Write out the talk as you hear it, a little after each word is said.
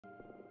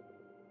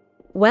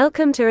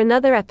Welcome to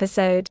another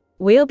episode.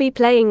 We'll be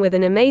playing with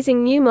an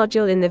amazing new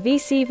module in the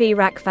VCV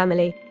Rack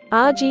family,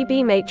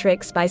 RGB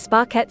Matrix by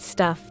Sparkette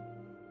stuff.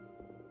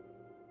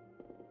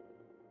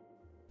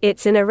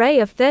 It's an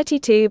array of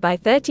 32 by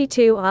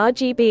 32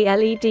 RGB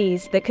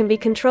LEDs that can be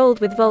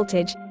controlled with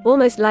voltage,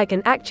 almost like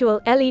an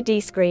actual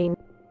LED screen.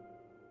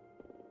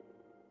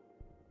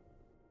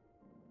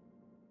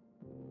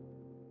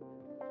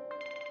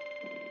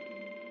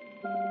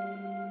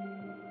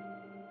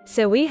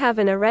 So we have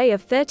an array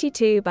of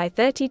 32 by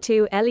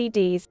 32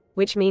 LEDs,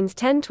 which means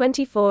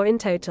 1024 in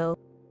total.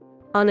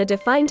 On a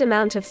defined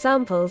amount of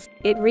samples,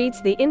 it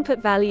reads the input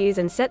values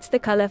and sets the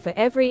color for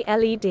every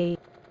LED.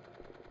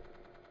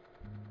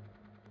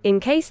 In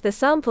case the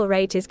sample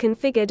rate is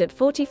configured at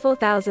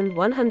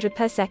 44,100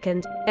 per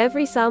second,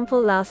 every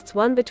sample lasts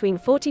between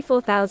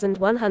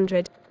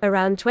 44,100,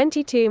 around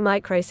 22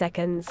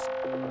 microseconds.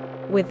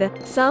 With the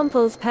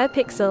samples per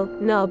pixel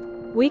knob,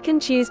 we can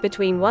choose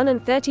between 1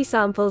 and 30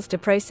 samples to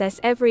process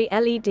every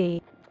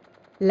LED.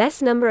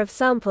 Less number of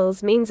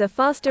samples means a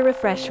faster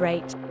refresh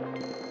rate.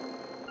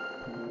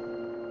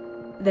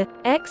 The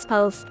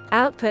X-pulse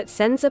output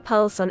sends a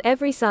pulse on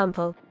every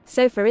sample,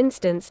 so for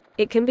instance,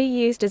 it can be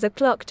used as a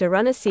clock to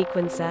run a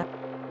sequencer.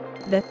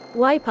 The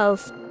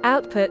Y-pulse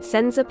output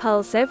sends a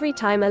pulse every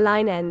time a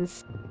line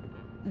ends.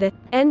 The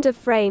end of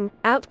frame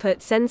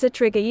output sends a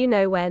trigger you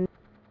know when.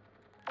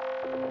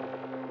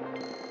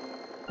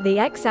 The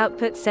X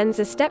output sends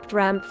a stepped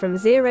ramp from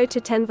 0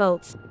 to 10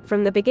 volts,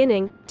 from the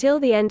beginning, till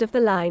the end of the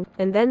line,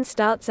 and then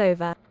starts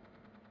over.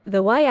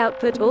 The Y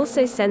output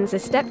also sends a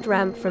stepped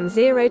ramp from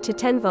 0 to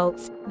 10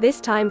 volts, this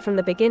time from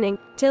the beginning,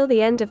 till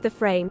the end of the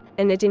frame,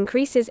 and it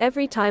increases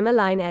every time a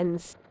line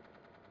ends.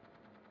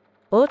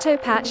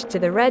 Auto-patched to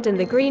the red and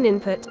the green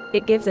input,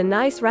 it gives a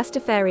nice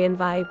Rastafarian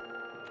vibe.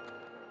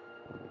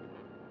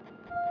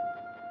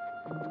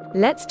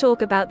 Let's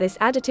talk about this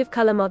additive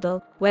color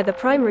model, where the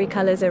primary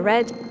colors are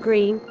red,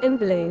 green, and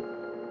blue.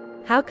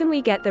 How can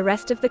we get the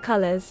rest of the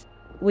colors?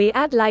 We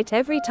add light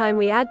every time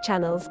we add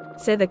channels,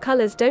 so the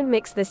colors don't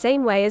mix the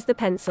same way as the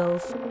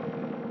pencils.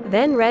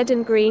 Then red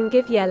and green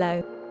give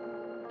yellow.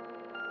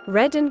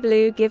 Red and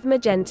blue give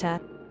magenta.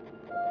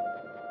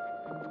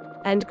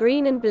 And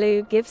green and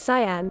blue give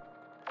cyan.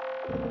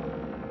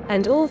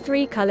 And all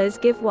three colors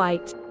give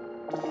white.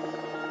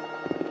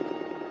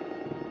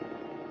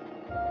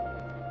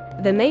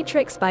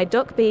 theMatrix by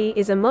Doc B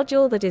is a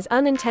module that is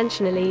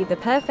unintentionally the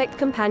perfect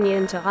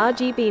companion to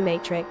RGB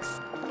Matrix.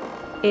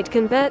 It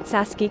converts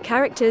ASCII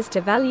characters to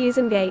values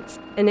and gates,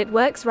 and it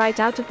works right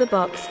out of the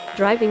box,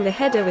 driving the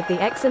header with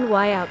the X and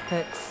Y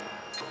outputs.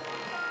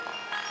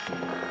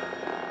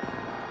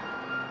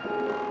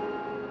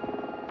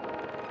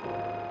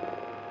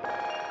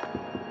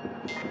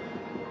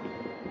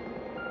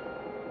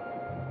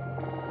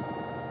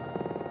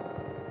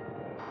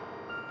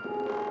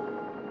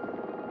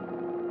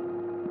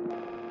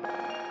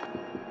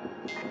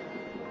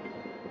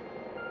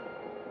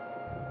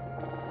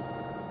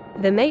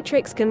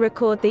 theMatrix can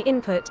record the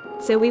input,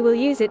 so we will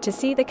use it to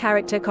see the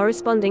character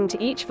corresponding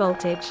to each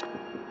voltage.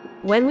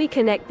 When we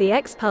connect the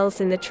X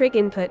pulse in the trig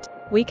input,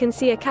 we can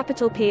see a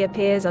capital P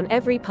appears on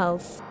every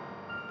pulse.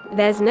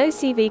 There's no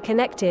CV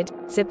connected,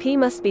 so P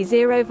must be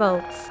 0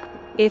 volts.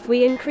 If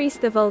we increase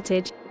the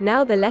voltage,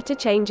 now the letter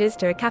changes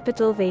to a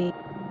capital V.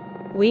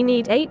 We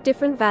need 8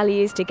 different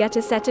values to get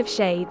a set of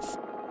shades.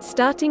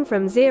 Starting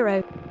from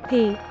 0,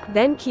 P,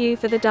 then Q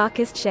for the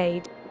darkest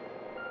shade.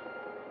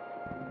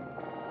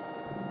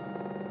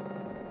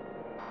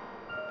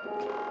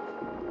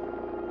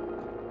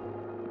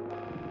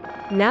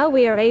 Now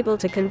we are able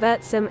to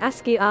convert some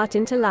ASCII art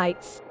into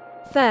lights.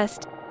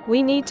 First,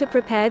 we need to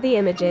prepare the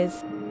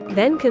images.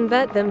 Then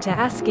convert them to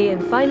ASCII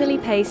and finally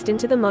paste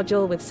into the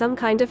module with some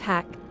kind of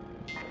hack.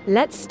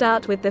 Let's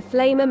start with the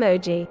flame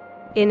emoji.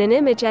 In an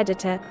image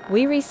editor,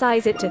 we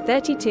resize it to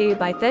 32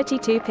 by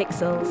 32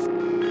 pixels.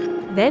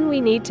 Then we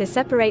need to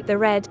separate the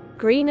red,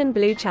 green and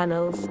blue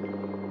channels.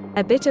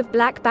 A bit of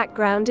black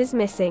background is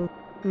missing.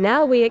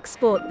 Now we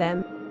export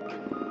them.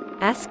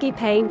 ASCII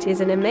Paint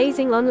is an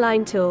amazing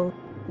online tool.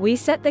 We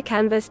set the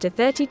canvas to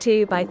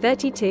 32 by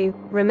 32,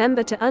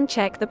 remember to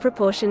uncheck the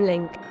proportion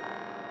link.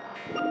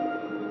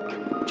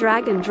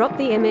 Drag and drop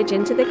the image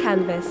into the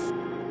canvas.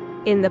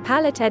 In the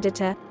palette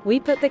editor, we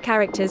put the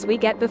characters we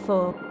get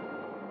before.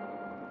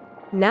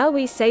 Now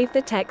we save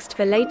the text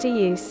for later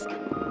use.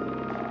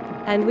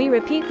 And we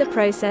repeat the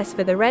process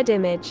for the red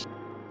image.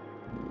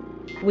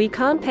 We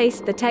can't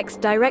paste the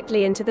text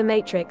directly into the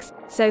matrix,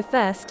 so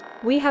first,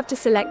 we have to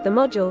select the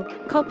module,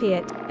 copy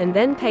it, and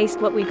then paste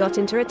what we got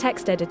into a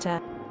text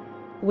editor.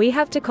 We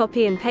have to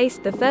copy and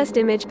paste the first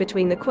image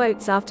between the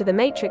quotes after the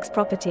matrix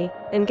property,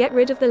 and get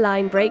rid of the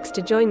line breaks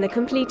to join the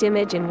complete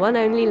image in one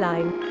only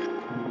line.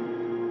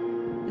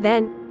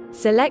 Then,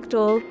 select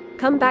all,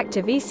 come back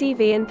to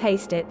VCV and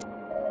paste it.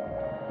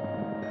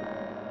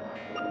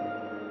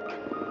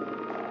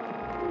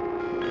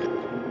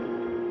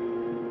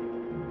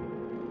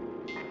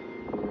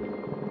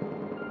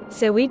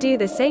 So we do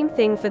the same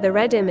thing for the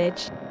red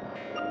image.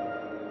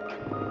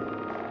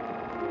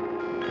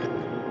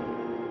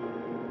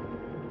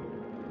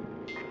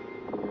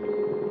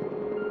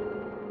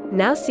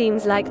 Now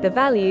seems like the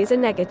values are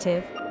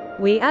negative.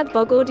 We add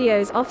Bog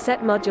Audio's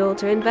offset module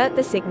to invert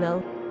the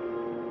signal.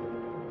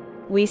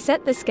 We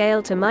set the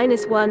scale to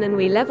 -1 and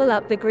we level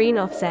up the green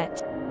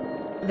offset.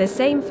 The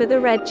same for the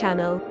red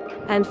channel.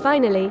 And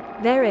finally,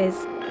 there is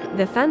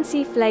the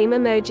fancy flame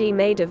emoji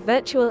made of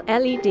virtual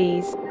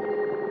LEDs.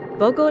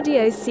 Bog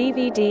Audio's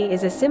CVD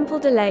is a simple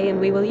delay and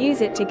we will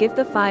use it to give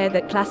the fire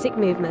that classic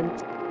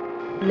movement.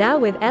 Now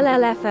with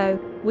LLFO,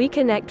 we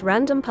connect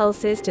random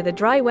pulses to the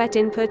dry-wet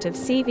input of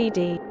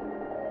CVD.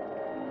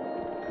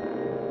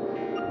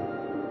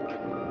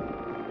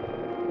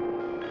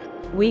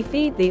 We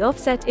feed the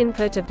offset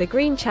input of the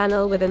green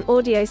channel with an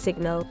audio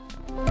signal.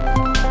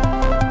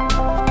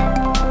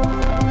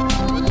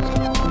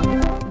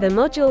 The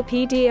module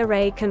PD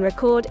array can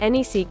record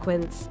any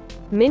sequence.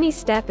 Mini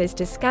step is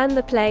to scan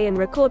the play and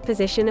record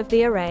position of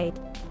the array.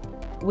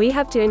 We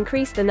have to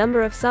increase the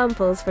number of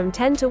samples from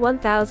 10 to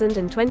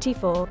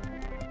 1024.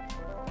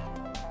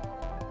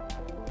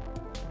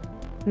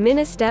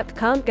 Min step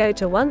can't go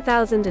to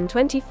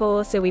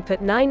 1024, so we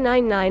put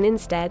 999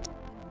 instead.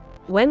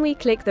 When we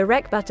click the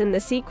rec button, the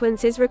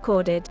sequence is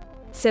recorded,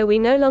 so we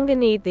no longer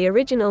need the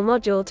original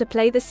module to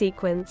play the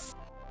sequence.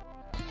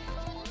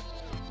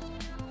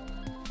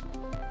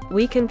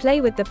 We can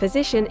play with the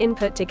position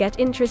input to get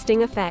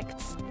interesting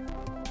effects.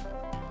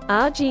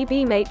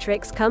 RGB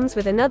Matrix comes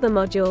with another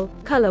module,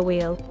 Color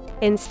Wheel.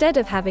 Instead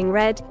of having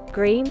red,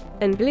 green,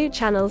 and blue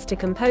channels to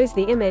compose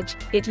the image,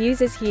 it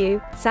uses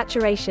hue,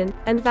 saturation,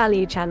 and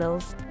value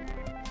channels.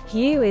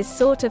 Hue is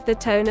sort of the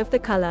tone of the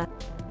color.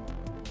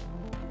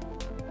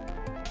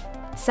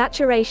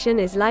 Saturation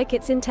is like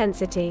its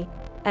intensity,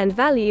 and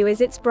value is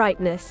its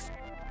brightness.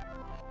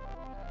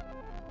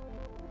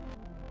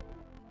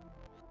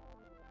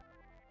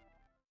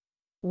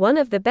 One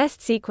of the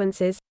best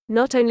sequences,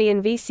 not only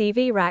in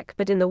VCV Rack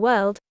but in the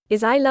world,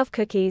 is I Love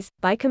Cookies,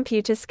 by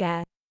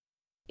Computerscare.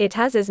 It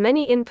has as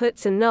many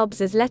inputs and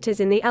knobs as letters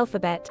in the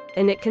alphabet,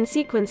 and it can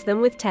sequence them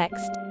with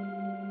text.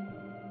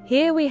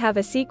 Here we have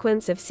a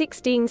sequence of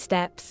 16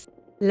 steps.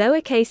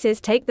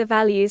 Lowercases take the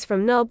values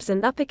from knobs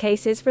and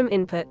uppercases from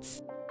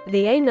inputs.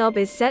 The A knob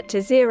is set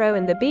to 0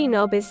 and the B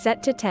knob is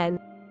set to 10.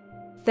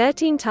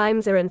 13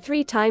 times A and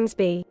 3 times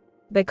B.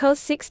 Because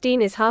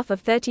 16 is half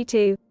of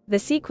 32, the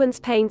sequence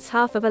paints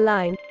half of a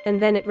line,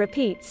 and then it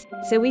repeats,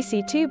 so we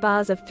see 2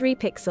 bars of 3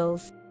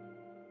 pixels.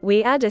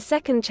 We add a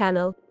second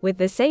channel, with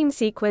the same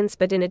sequence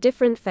but in a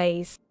different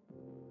phase.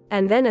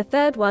 And then a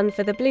third one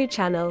for the blue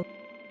channel.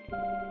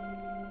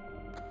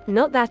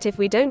 Not that if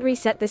we don't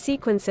reset the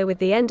sequencer with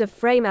the end of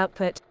frame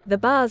output, the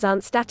bars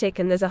aren't static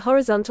and there's a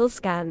horizontal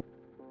scan.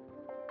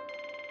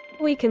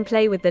 We can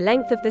play with the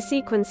length of the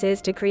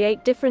sequences to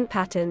create different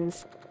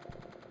patterns.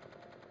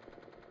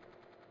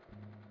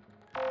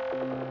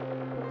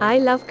 I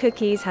Love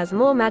Cookies has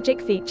more magic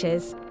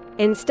features.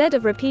 Instead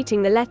of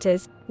repeating the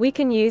letters, we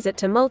can use it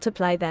to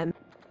multiply them.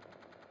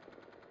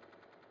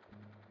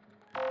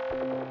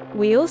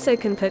 We also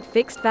can put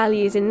fixed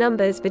values in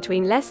numbers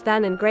between less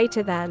than and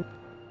greater than.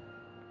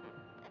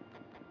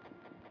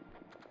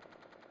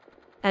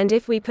 And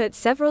if we put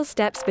several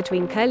steps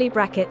between curly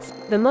brackets,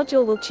 the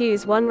module will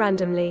choose one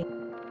randomly.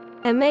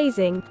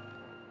 Amazing!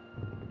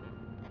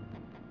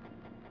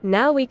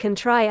 Now we can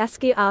try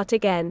ASCII art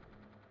again.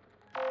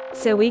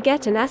 So we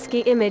get an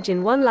ASCII image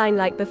in one line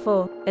like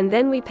before, and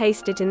then we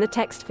paste it in the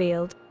text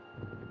field.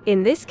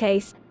 In this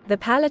case, the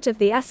palette of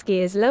the ASCII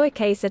is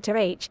lowercase to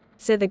h,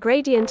 so the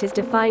gradient is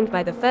defined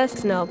by the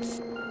first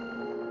knobs.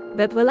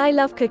 But will I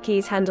Love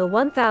Cookies handle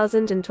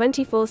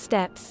 1024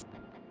 steps?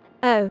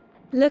 Oh,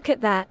 look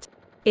at that!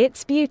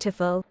 It's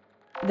beautiful.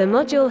 The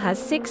module has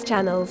 6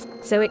 channels,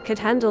 so it could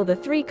handle the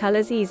 3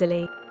 colors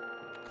easily.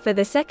 For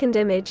the second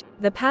image,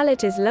 the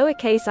palette is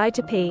lowercase I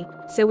to p,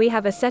 so we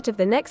have a set of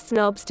the next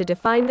knobs to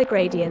define the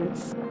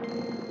gradients.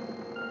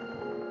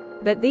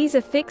 But these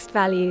are fixed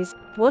values.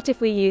 What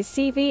if we use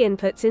CV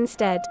inputs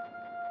instead?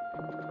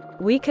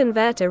 We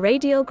convert a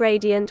radial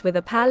gradient with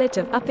a palette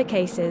of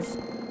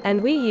uppercases.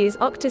 And we use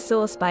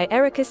Octosource by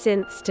Erica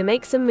Synths to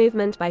make some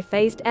movement by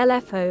phased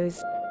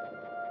LFOs.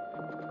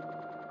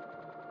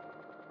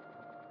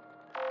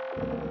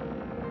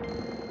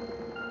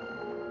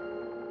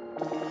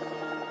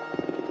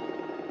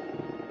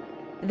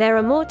 There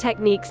are more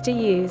techniques to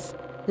use,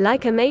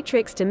 like a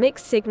matrix to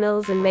mix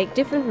signals and make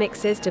different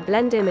mixes to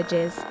blend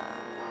images.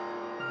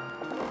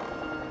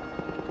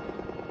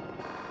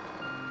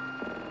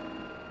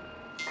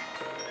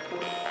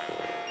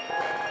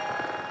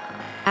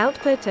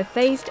 Output a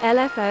phased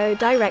LFO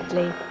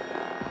directly.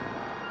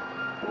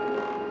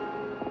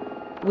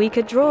 We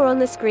could draw on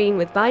the screen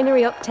with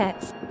binary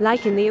octets,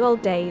 like in the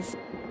old days.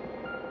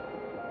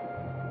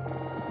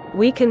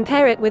 We can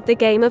pair it with the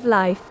game of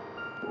life.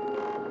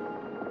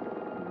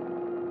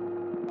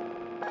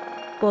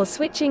 Or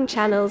switching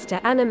channels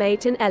to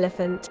animate an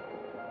elephant.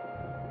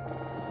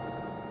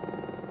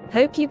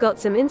 Hope you got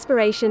some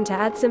inspiration to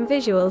add some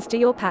visuals to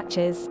your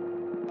patches.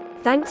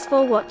 Thanks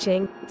for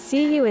watching,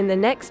 see you in the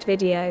next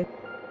video.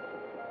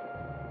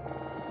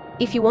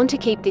 If you want to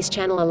keep this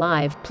channel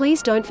alive,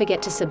 please don't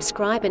forget to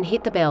subscribe and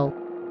hit the bell.